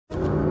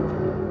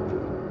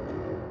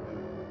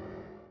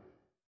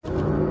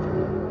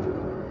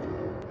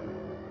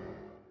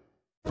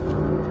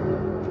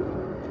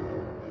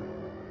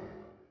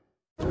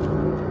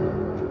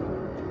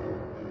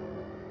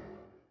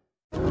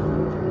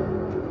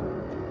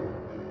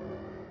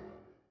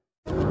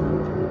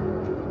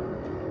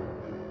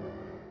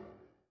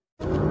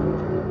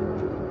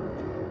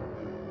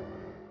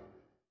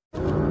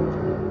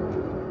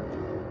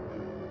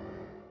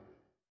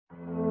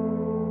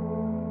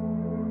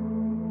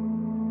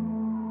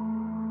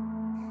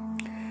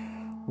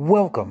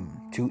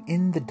Welcome to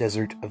In the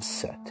Desert of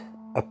Set,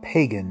 a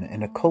pagan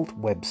and occult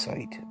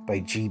website by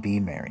G.B.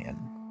 Marion.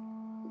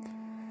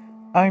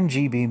 I'm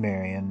G.B.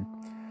 Marion.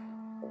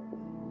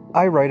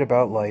 I write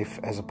about life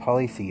as a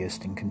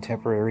polytheist in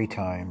contemporary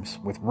times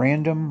with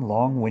random,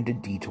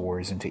 long-winded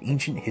detours into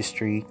ancient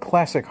history,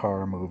 classic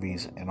horror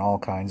movies, and all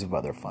kinds of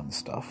other fun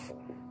stuff.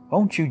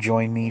 Won't you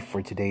join me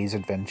for today's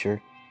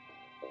adventure?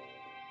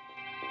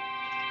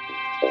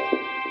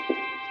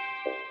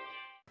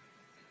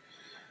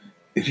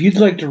 If you'd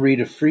like to read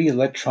a free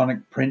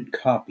electronic print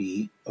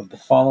copy of the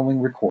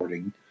following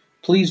recording,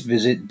 please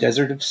visit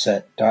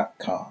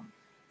desertofset.com.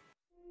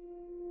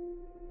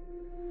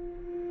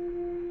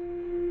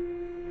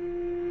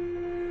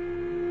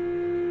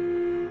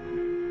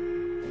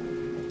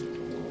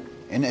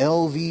 An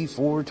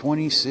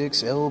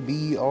LV-426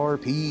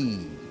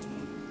 LBRP.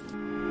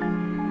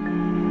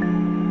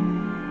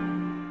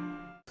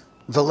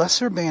 The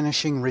Lesser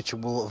Banishing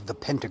Ritual of the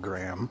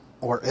Pentagram,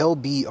 or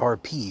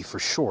LBRP for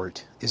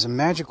short, is a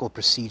magical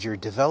procedure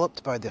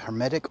developed by the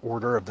Hermetic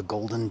Order of the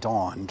Golden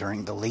Dawn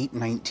during the late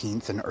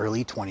 19th and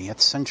early 20th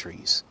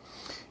centuries.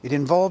 It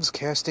involves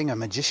casting a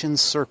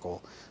magician's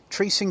circle,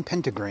 tracing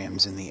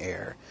pentagrams in the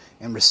air,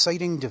 and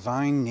reciting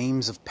divine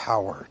names of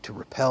power to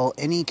repel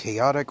any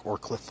chaotic or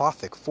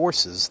qliphothic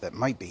forces that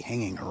might be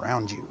hanging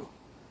around you.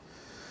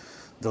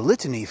 The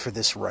litany for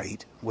this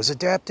rite was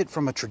adapted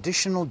from a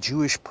traditional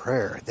Jewish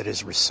prayer that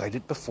is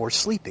recited before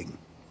sleeping.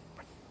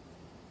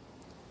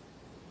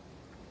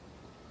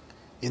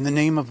 In the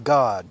name of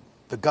God,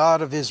 the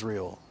God of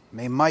Israel,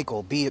 may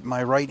Michael be at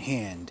my right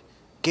hand,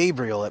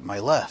 Gabriel at my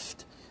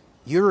left,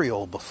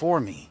 Uriel before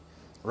me,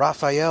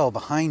 Raphael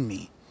behind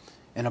me,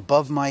 and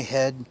above my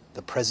head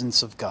the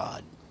presence of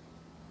God.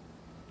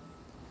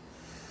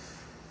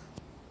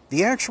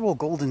 The actual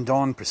Golden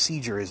Dawn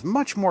procedure is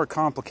much more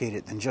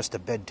complicated than just a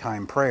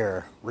bedtime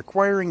prayer,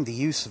 requiring the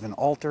use of an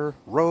altar,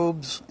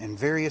 robes, and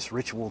various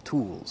ritual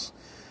tools.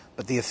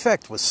 But the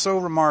effect was so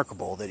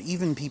remarkable that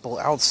even people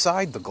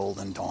outside the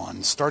Golden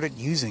Dawn started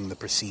using the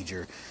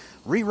procedure,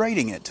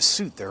 rewriting it to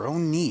suit their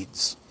own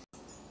needs.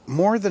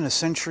 More than a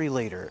century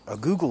later, a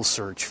Google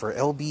search for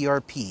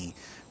LBRP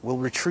will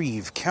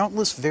retrieve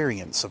countless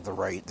variants of the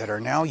rite that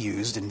are now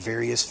used in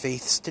various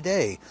faiths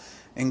today,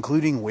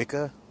 including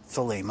Wicca,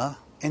 Thelema,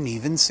 and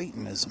even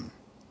Satanism.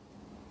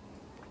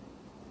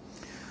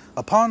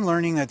 Upon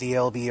learning that the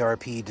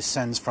LBRP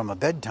descends from a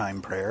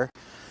bedtime prayer,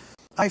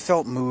 I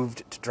felt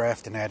moved to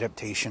draft an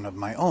adaptation of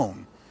my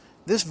own.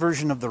 This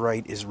version of the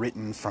rite is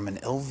written from an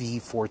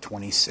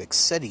LV-426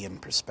 Setian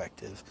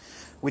perspective,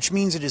 which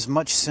means it is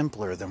much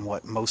simpler than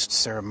what most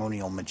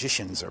ceremonial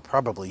magicians are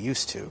probably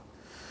used to.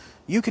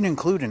 You can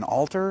include an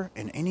altar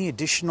and any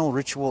additional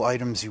ritual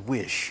items you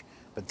wish,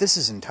 but this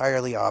is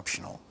entirely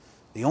optional.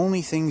 The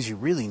only things you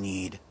really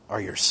need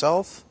are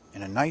yourself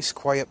and a nice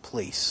quiet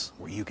place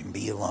where you can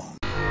be alone.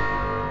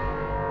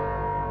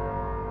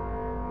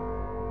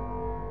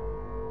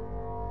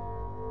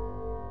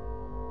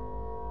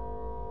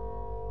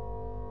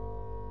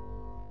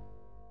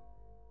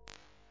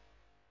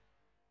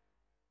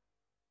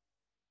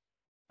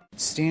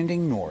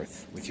 Standing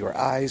north with your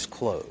eyes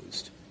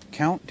closed,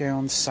 count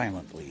down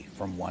silently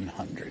from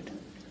 100.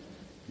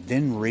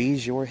 Then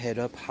raise your head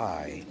up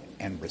high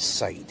and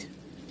recite.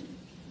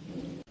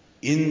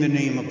 In the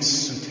name of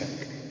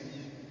Sutekh,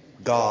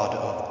 God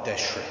of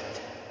Deshret.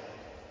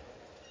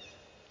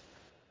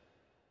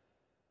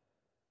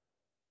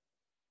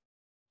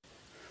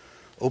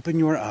 Open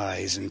your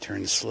eyes and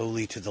turn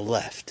slowly to the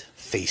left,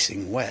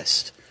 facing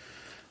west.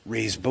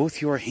 Raise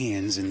both your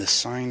hands in the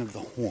sign of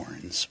the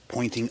horns,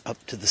 pointing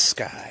up to the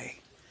sky.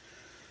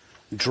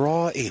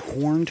 Draw a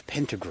horned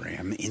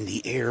pentagram in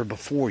the air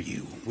before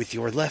you with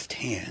your left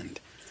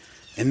hand.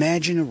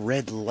 Imagine a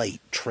red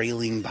light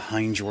trailing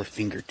behind your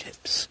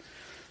fingertips,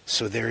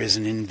 so there is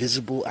an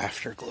invisible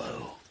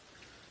afterglow.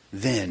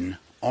 Then,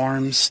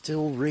 arms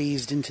still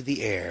raised into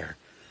the air,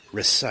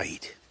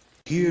 recite,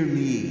 Hear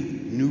me,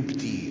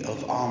 Nupti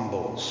of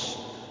Ambos,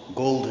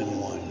 Golden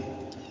One,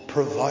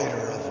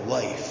 provider of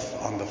life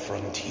on the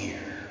frontier.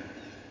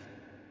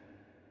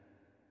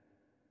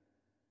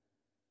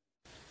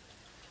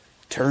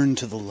 Turn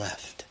to the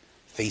left,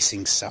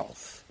 facing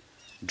south.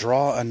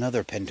 Draw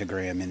another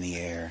pentagram in the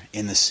air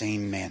in the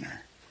same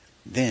manner.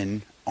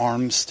 Then,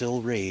 arms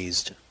still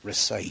raised,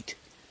 recite,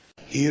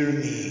 Hear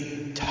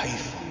me,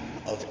 Typhon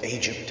of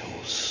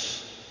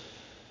Aegyptos,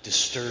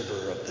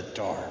 disturber of the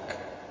dark,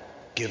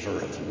 giver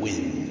of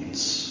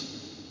winds.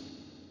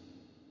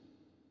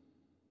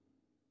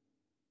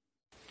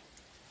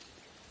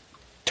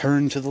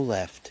 Turn to the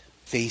left,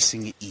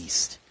 facing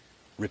east.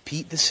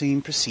 Repeat the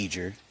same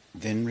procedure,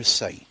 then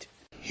recite,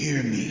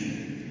 Hear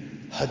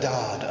me,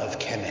 Hadad of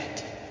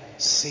Kemet,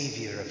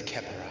 savior of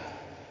Khepera,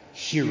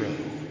 hero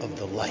of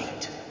the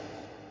light.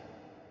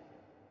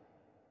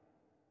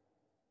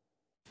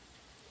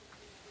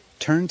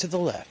 Turn to the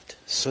left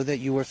so that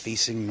you are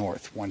facing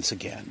north once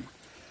again.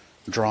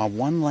 Draw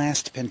one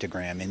last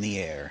pentagram in the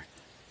air,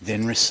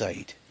 then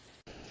recite,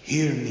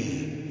 Hear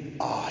me,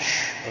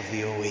 Ash of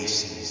the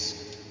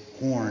Oases,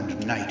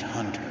 horned night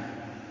hunter,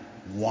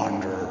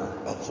 wanderer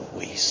of the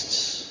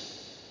wastes.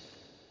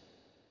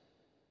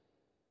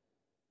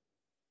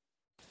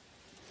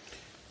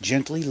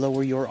 Gently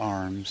lower your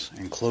arms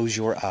and close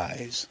your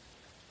eyes.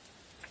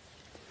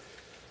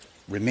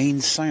 Remain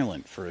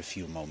silent for a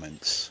few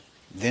moments,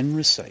 then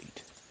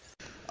recite.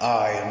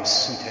 I am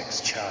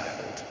Sutekh's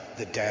child,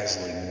 the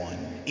dazzling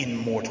one,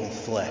 immortal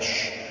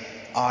flesh.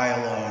 I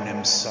alone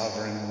am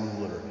sovereign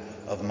ruler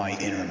of my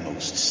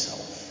innermost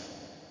self.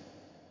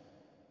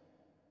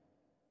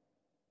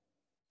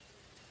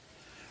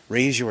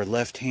 Raise your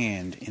left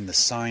hand in the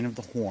sign of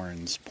the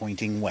horns,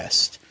 pointing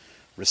west.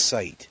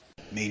 Recite.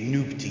 May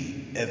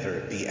Nupti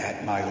ever be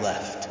at my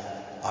left.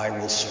 I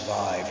will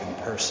survive and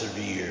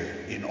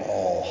persevere in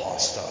all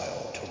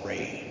hostile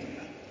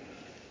terrain.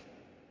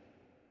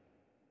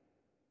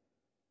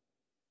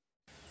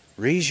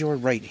 Raise your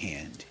right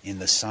hand in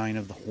the sign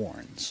of the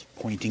horns,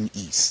 pointing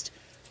east.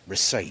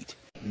 Recite.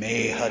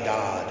 May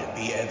Hadad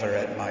be ever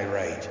at my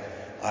right.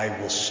 I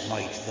will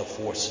smite the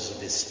forces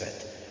of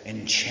Isfet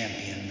and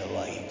champion the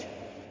light.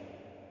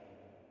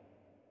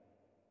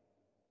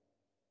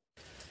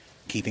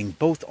 Keeping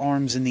both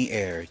arms in the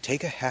air,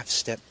 take a half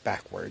step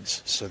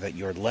backwards so that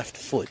your left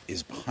foot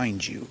is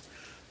behind you.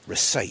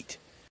 Recite.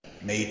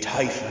 May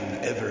Typhon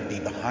ever be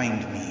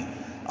behind me.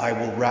 I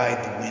will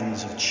ride the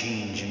winds of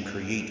change and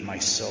create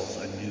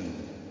myself anew.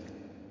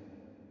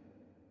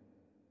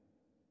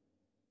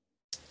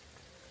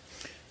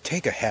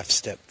 Take a half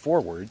step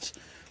forwards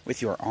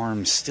with your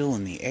arms still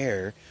in the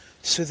air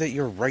so that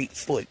your right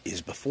foot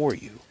is before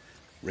you.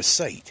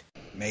 Recite.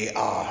 May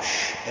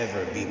Ash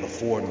ever be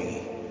before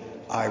me.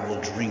 I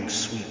will drink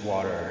sweet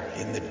water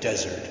in the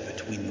desert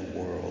between the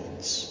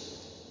worlds.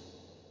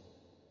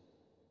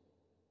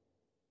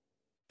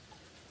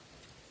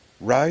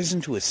 Rise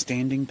into a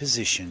standing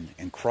position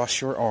and cross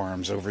your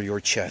arms over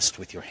your chest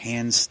with your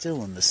hands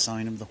still in the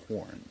sign of the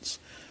horns.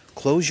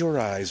 Close your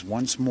eyes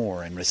once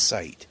more and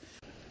recite.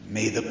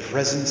 May the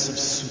presence of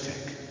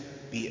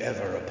Sutekh be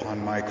ever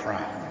upon my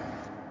crown.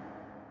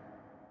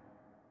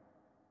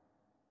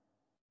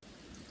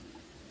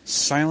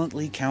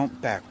 Silently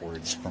count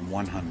backwards from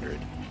 100.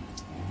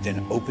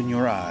 Then open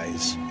your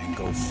eyes and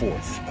go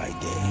forth by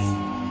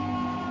day.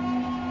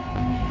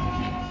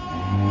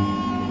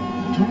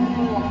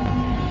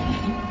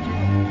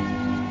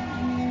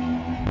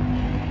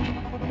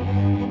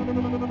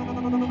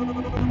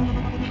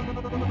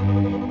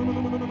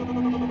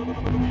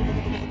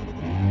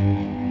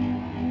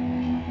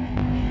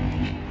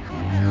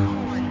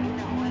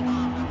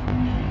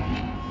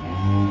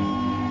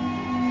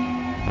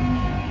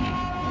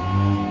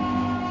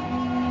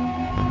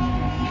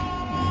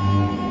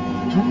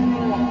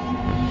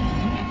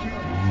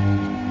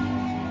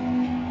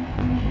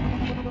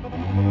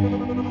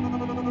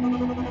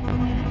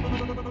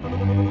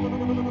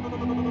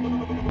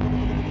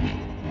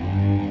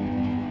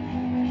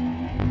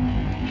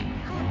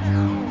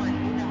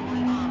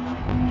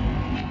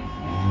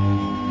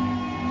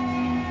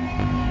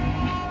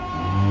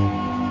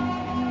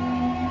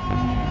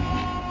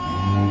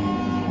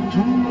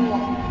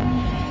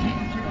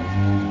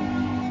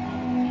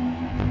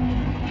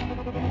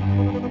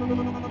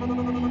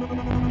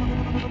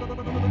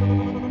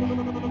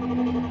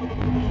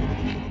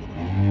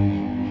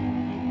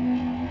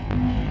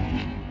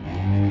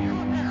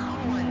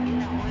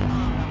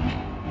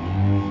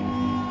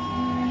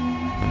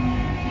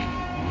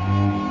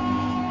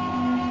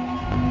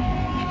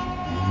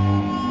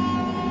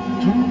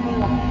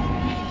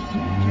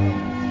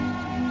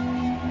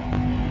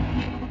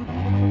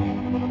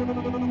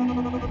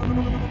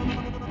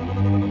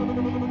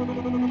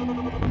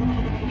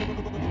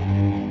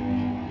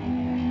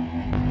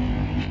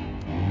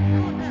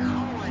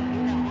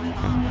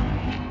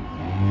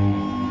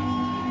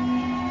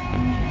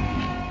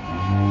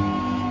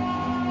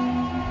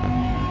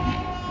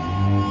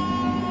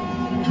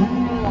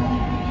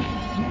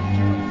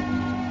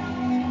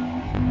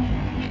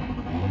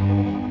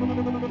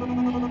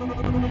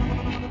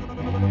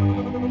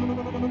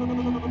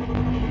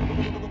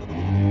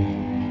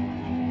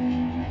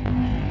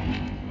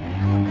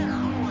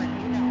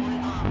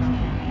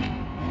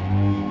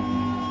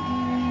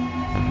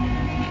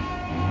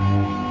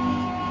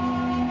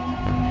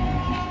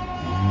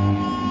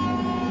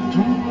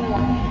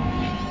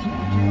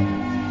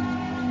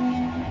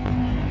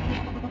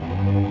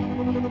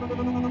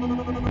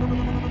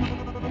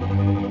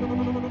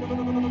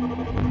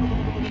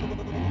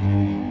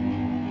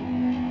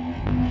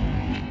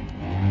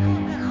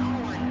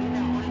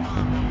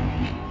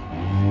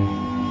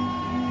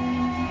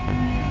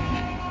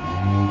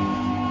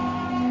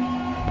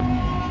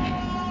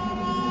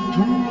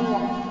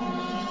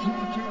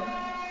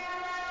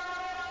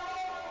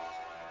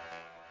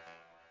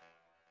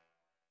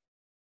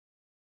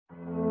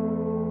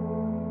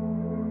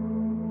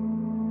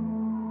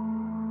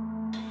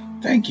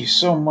 Thank you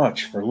so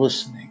much for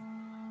listening.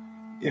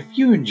 If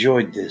you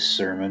enjoyed this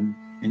sermon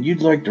and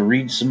you'd like to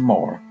read some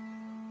more,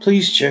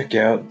 please check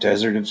out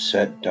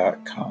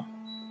desertofset.com.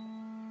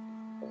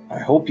 I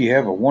hope you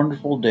have a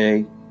wonderful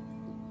day.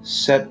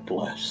 Set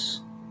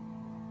bless.